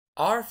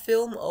Our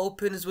film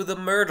opens with a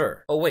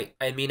murder. Oh wait,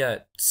 I mean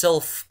a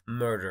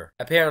self-murder.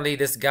 Apparently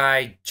this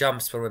guy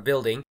jumps from a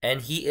building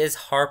and he is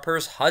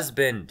Harper's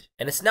husband.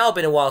 And it's now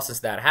been a while since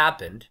that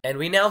happened. And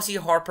we now see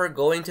Harper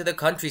going to the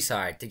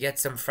countryside to get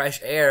some fresh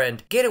air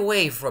and get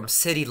away from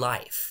city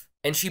life.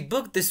 And she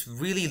booked this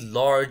really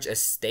large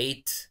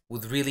estate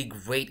with really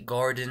great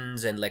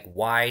gardens and like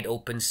wide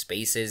open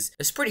spaces.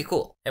 It's pretty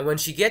cool. And when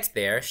she gets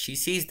there, she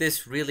sees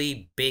this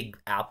really big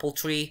apple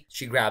tree.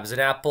 She grabs an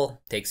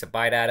apple, takes a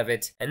bite out of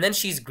it, and then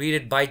she's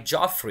greeted by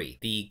Joffrey,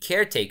 the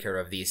caretaker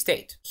of the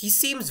estate. He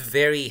seems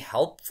very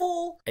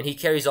helpful, and he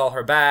carries all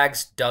her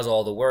bags, does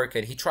all the work,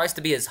 and he tries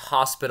to be as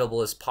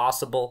hospitable as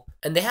possible.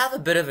 And they have a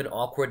bit of an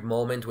awkward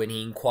moment when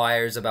he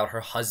inquires about her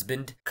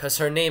husband, cause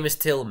her name is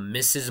still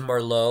Mrs.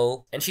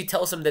 Merlot, and she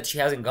tells him that she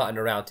hasn't gotten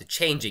around to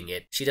changing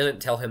it. She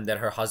doesn't tell him that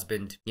her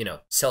husband,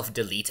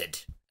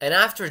 self-deleted. And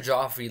after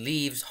Joffrey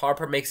leaves,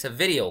 Harper makes a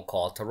video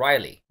call to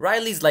Riley.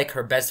 Riley's like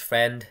her best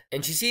friend,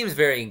 and she seems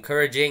very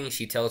encouraging.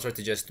 She tells her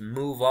to just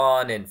move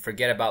on and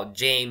forget about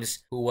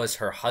James, who was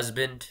her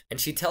husband. And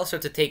she tells her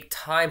to take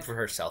time for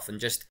herself and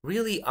just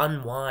really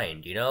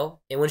unwind,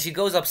 And when she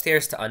goes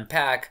upstairs to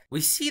unpack,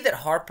 we see that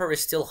Harper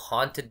is still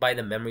haunted by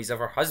the memories of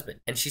her husband.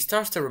 And she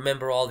starts to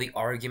remember all the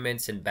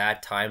arguments and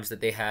bad times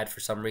that they had for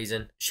some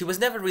reason. She was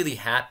never really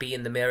happy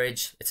in the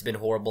marriage. It's been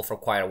horrible for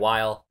quite a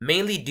while,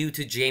 mainly due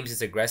to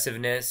James's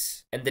aggressiveness.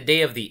 And the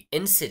day of the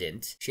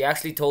incident, she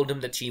actually told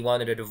him that she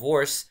wanted a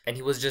divorce and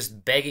he was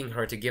just begging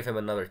her to give him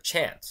another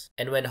chance.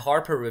 And when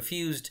Harper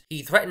refused,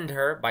 he threatened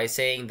her by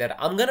saying that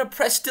I'm gonna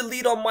press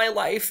delete on my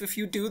life if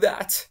you do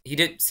that. He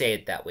didn't say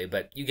it that way,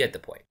 but you get the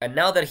point. And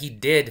now that he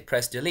did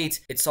press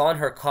delete, it's on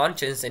her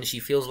conscience and she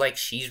feels like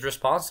she's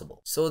responsible.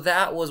 So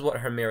that was what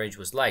her marriage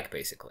was like,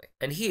 basically.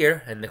 And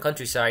here, in the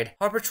countryside,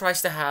 Harper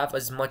tries to have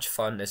as much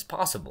fun as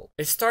possible.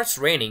 It starts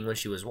raining when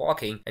she was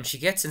walking and she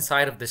gets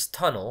inside of this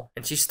tunnel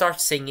and she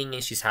starts singing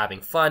and she's having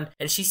fun,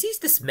 and she sees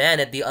this man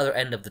at the other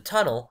end of the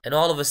tunnel, and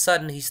all of a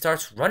sudden he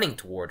starts running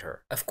toward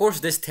her. Of course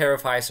this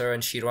terrifies her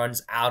and she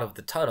runs out of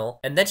the tunnel,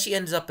 and then she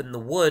ends up in the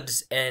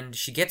woods and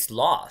she gets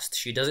lost.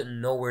 She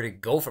doesn't know where to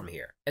go from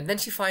here. And then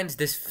she finds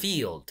this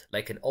field,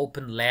 like an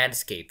open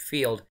landscape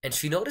field, and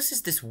she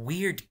notices this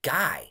weird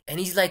guy, and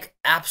he's like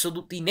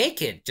absolutely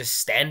naked, just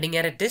standing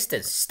at a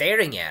distance,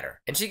 staring at her.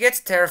 And she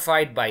gets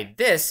terrified by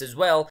this as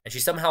well, and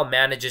she somehow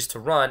manages to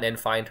run and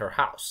find her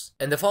house.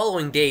 And the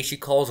following day, she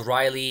calls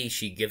Riley,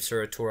 she gives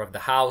her a tour of the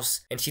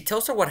house, and she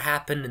tells her what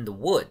happened in the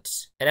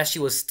woods. And as she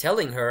was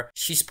telling her,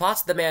 she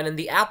spots the man in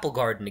the apple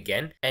garden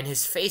again, and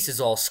his face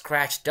is all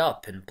scratched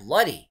up and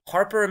bloody.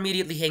 Harper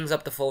immediately hangs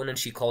up the phone and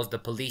she calls the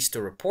police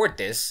to report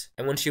this.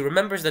 And when she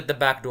remembers that the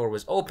back door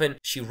was open,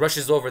 she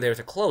rushes over there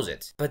to close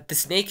it. But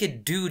this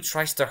naked dude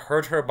tries to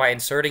hurt her by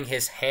inserting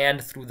his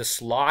hand through the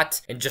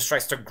slot and just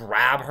tries to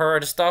grab her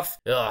and stuff.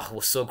 Ugh, it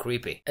was so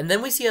creepy. And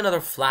then we see another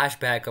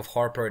flashback of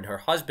Harper and her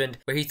husband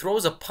where he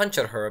throws a punch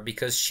at her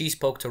because she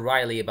spoke to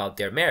Riley about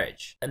their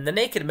marriage. And the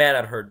naked man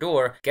at her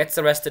door gets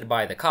arrested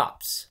by the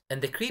cops.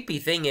 And the creepy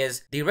thing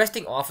is, the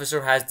arresting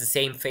officer has the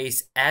same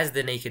face as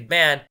the naked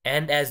man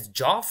and as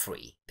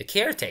Joffrey, the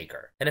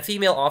caretaker. And a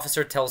female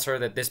officer tells her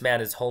that this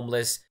man is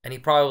homeless and he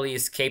probably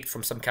escaped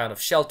from some kind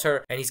of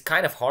shelter, and he's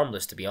kind of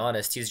harmless, to be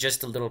honest. He's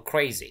just a little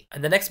crazy.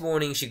 And the next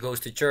morning she goes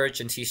to church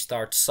and she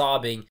starts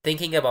sobbing,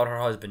 thinking about her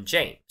husband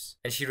James.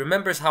 And she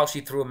remembers how she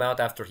threw him out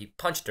after he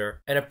punched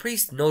her, and a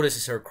priest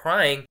notices her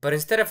crying, but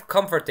instead of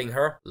comforting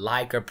her,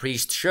 like a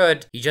priest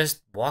should, he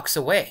just walks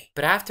away.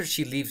 But after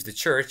she leaves the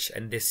church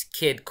and this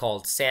kid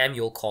called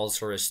Samuel calls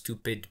her a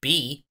stupid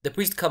bee, the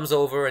priest comes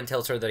over and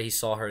tells her that he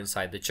saw her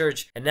inside the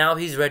church, and now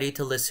he's ready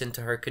to listen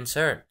to her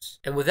concerns.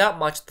 And without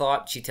much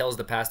thought, she tells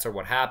the pastor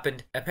what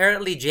happened.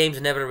 Apparently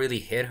James never really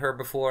hit her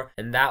before,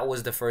 and that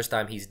was the first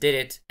time he's did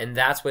it, and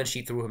that's when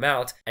she threw him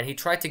out, and he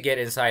tried to get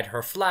inside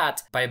her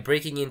flat by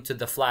breaking into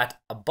the flat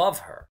above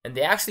her. And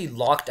they actually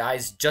locked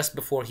eyes just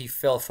before he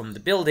fell from the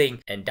building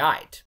and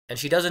died. And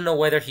she doesn't know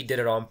whether he did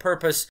it on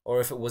purpose or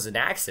if it was an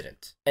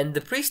accident. And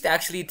the priest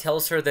actually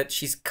tells her that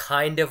she's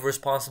kind of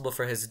responsible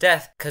for his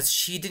death because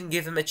she didn't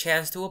give him a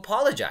chance to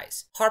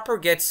apologize. Harper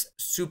gets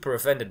super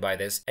offended by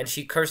this and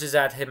she curses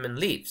at him and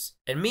leaves.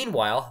 And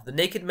meanwhile, the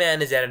naked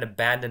man is at an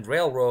abandoned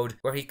railroad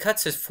where he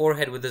cuts his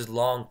forehead with his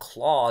long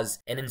claws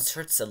and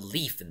inserts a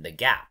leaf in the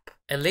gap.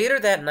 And later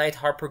that night,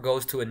 Harper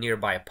goes to a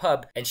nearby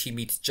pub and she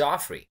meets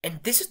Joffrey.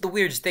 And this is the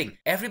weirdest thing.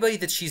 Everybody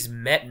that she's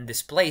met in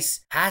this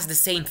place has the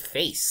same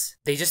face.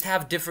 They just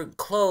have different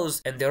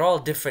clothes and they're all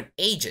different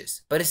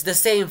ages, but it's the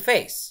same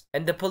face.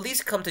 And the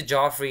police come to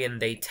Joffrey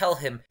and they tell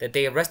him that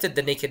they arrested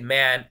the naked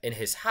man in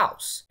his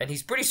house. And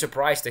he's pretty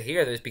surprised to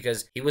hear this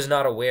because he was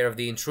not aware of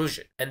the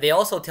intrusion. And they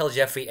also tell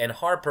Jeffrey and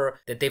Harper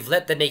that they've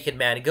let the naked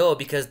man go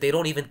because they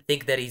don't even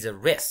think that he's a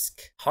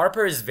risk.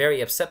 Harper is very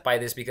upset by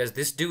this because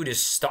this dude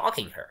is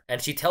stalking her. And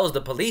and she tells the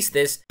police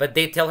this, but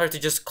they tell her to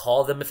just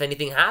call them if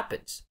anything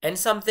happens. And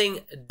something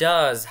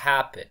does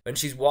happen. When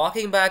she's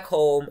walking back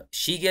home,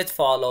 she gets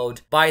followed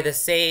by the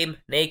same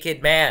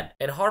naked man.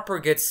 And Harper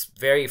gets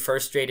very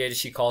frustrated.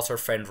 She calls her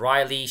friend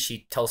Riley.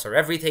 She tells her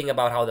everything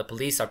about how the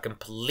police are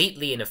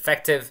completely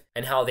ineffective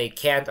and how they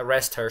can't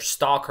arrest her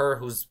stalker,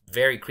 who's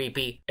very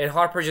creepy. And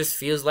Harper just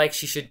feels like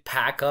she should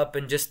pack up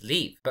and just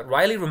leave. But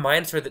Riley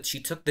reminds her that she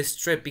took this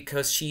trip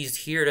because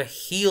she's here to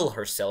heal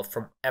herself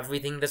from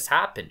everything that's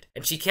happened.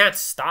 And she can't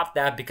stop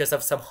that because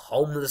of some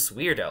homeless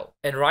weirdo.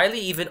 And Riley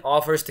even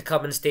offers to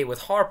come and stay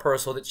with Harper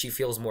so that she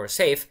feels more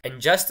safe.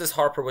 And just as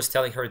Harper was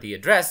telling her the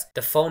address,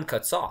 the phone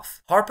cuts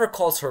off. Harper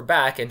calls her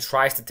back and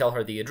tries to tell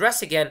her the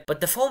address again,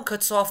 but the phone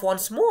cuts off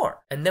once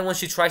more. And then when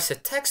she tries to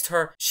text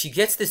her, she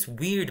gets this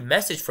weird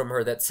message from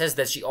her that says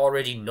that she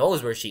already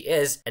knows where she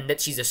is and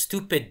that she's a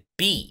stupid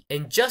bee.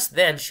 And just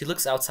then, she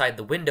looks outside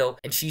the window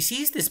and she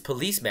sees this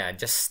policeman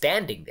just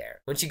standing there.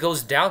 When she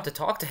goes down to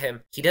talk to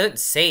him, he doesn't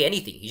say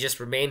anything. He just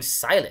remains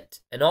silent.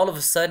 And all of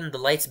a sudden, the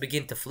lights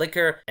begin to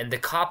flicker and the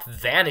cop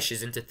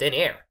vanishes into thin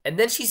air. And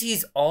then she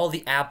sees all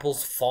the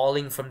apples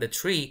falling from the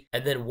tree,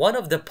 and then one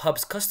of the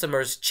pub's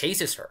customers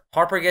chases her.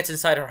 Harper gets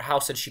inside her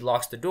house and she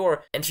locks the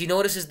door, and she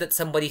notices that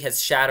somebody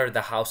has shattered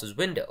the house's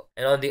window.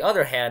 And on the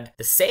other hand,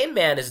 the same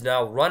man is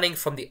now running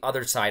from the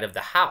other side of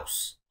the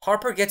house.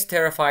 Harper gets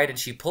terrified and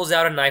she pulls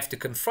out a knife to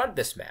confront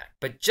this man.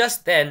 But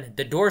just then,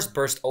 the doors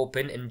burst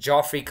open and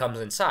Joffrey comes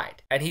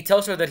inside. And he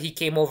tells her that he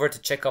came over to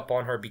check up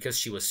on her because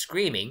she was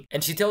screaming.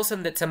 And she tells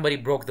him that somebody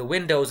broke the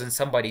windows and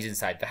somebody's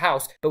inside the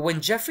house. But when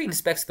Jeffrey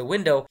inspects the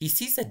window, he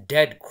sees a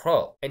dead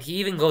crow. And he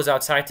even goes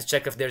outside to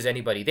check if there's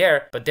anybody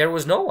there, but there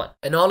was no one.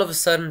 And all of a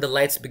sudden, the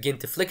lights begin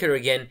to flicker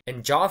again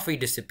and Joffrey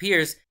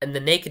disappears and the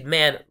naked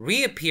man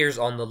reappears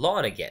on the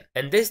lawn again.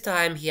 And this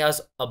time, he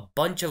has a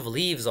bunch of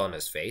leaves on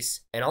his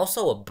face and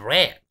also a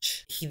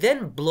branch. He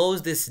then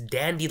blows this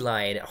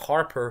dandelion at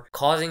Harper,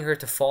 causing her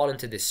to fall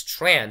into this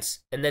trance,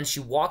 and then she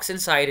walks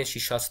inside and she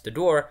shuts the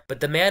door, but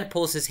the man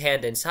pulls his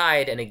hand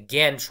inside and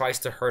again tries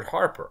to hurt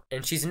Harper.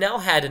 And she's now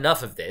had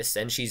enough of this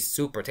and she's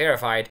super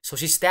terrified, so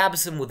she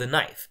stabs him with a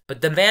knife.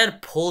 But the man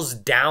pulls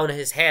down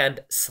his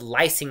hand,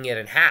 slicing it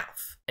in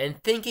half.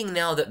 And thinking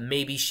now that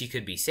maybe she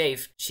could be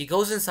safe, she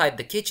goes inside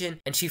the kitchen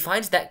and she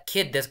finds that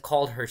kid that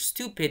called her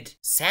stupid,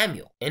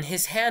 Samuel. And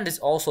his hand is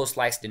also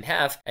sliced in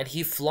half and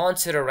he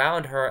flaunts it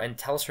around her and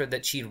tells her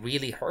that she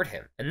really hurt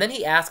him. And then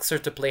he asks her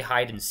to play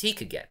hide and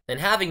seek again.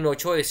 And having no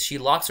choice, she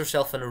locks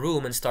herself in a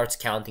room and starts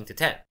counting to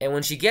 10. And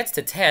when she gets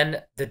to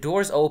 10, the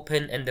doors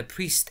open and the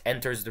priest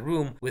enters the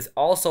room with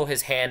also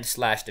his hand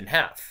slashed in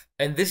half.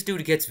 And this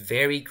dude gets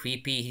very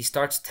creepy. He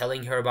starts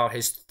telling her about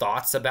his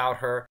thoughts about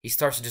her. He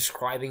starts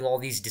describing all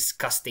these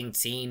disgusting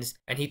scenes.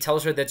 And he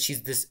tells her that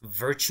she's this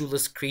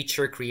virtueless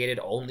creature created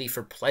only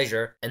for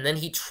pleasure. And then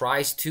he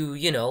tries to,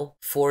 you know,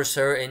 force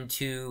her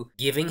into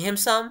giving him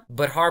some.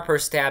 But Harper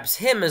stabs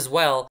him as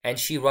well and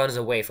she runs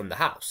away from the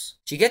house.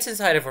 She gets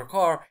inside of her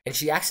car and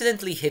she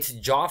accidentally hits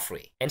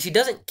Joffrey. And she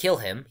doesn't kill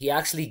him. He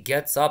actually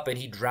gets up and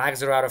he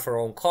drags her out of her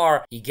own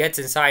car. He gets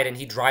inside and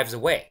he drives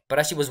away. But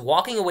as she was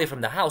walking away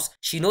from the house,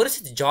 she notices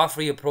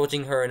Joffrey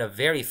approaching her in a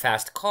very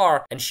fast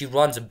car and she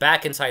runs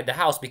back inside the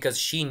house because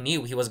she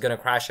knew he was gonna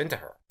crash into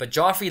her. But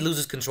Joffrey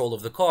loses control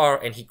of the car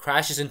and he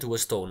crashes into a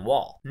stone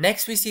wall.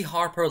 Next we see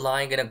Harper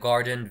lying in a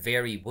garden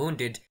very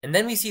wounded, and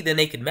then we see the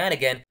naked man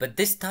again, but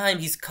this time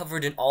he's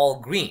covered in all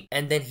green.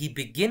 And then he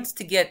begins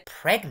to get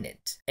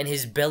pregnant and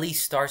his belly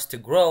starts to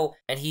grow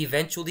and he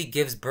eventually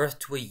gives birth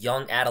to a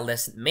young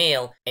adolescent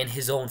male in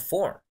his own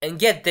form. And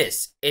get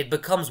this, it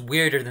becomes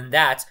weirder than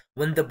that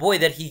when the boy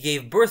that he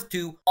gave birth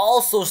to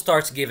also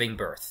starts giving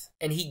birth.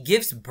 And he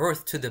gives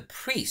birth to the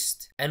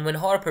priest. And when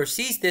Harper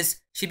sees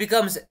this, she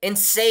becomes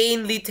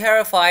insanely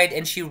terrified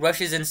and she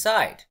rushes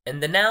inside.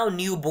 And the now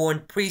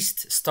newborn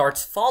priest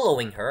starts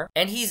following her,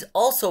 and he's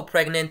also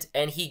pregnant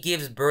and he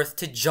gives birth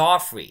to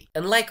Joffrey.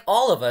 And like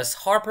all of us,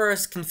 Harper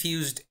is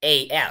confused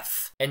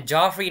AF. And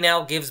Joffrey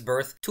now gives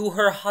birth to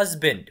her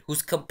husband,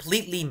 who's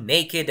completely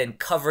naked and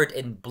covered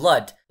in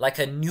blood like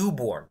a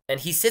newborn. And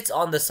he sits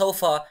on the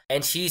sofa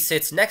and she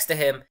sits next to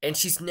him, and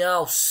she's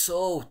now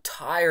so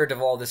tired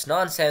of all this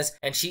nonsense,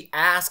 and she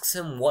asks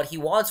him what he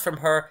wants from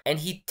her, and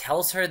he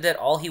tells her that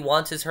all he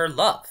wants is her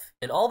love.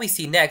 And all we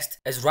see next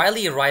is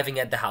Riley arriving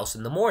at the house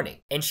in the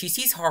morning. And she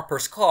sees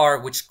Harper's car,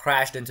 which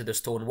crashed into the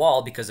stone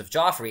wall because of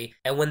Joffrey.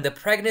 And when the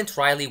pregnant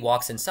Riley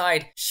walks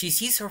inside, she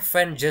sees her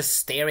friend just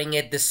staring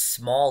at this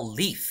small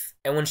leaf.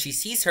 And when she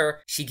sees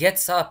her, she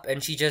gets up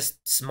and she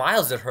just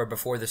smiles at her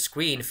before the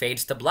screen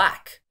fades to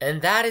black.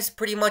 And that is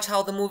pretty much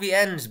how the movie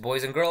ends,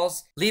 boys and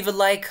girls. Leave a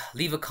like,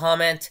 leave a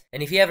comment,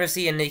 and if you ever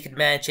see a naked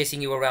man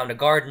chasing you around a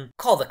garden,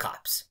 call the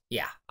cops.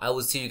 Yeah, I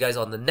will see you guys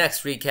on the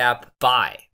next recap. Bye.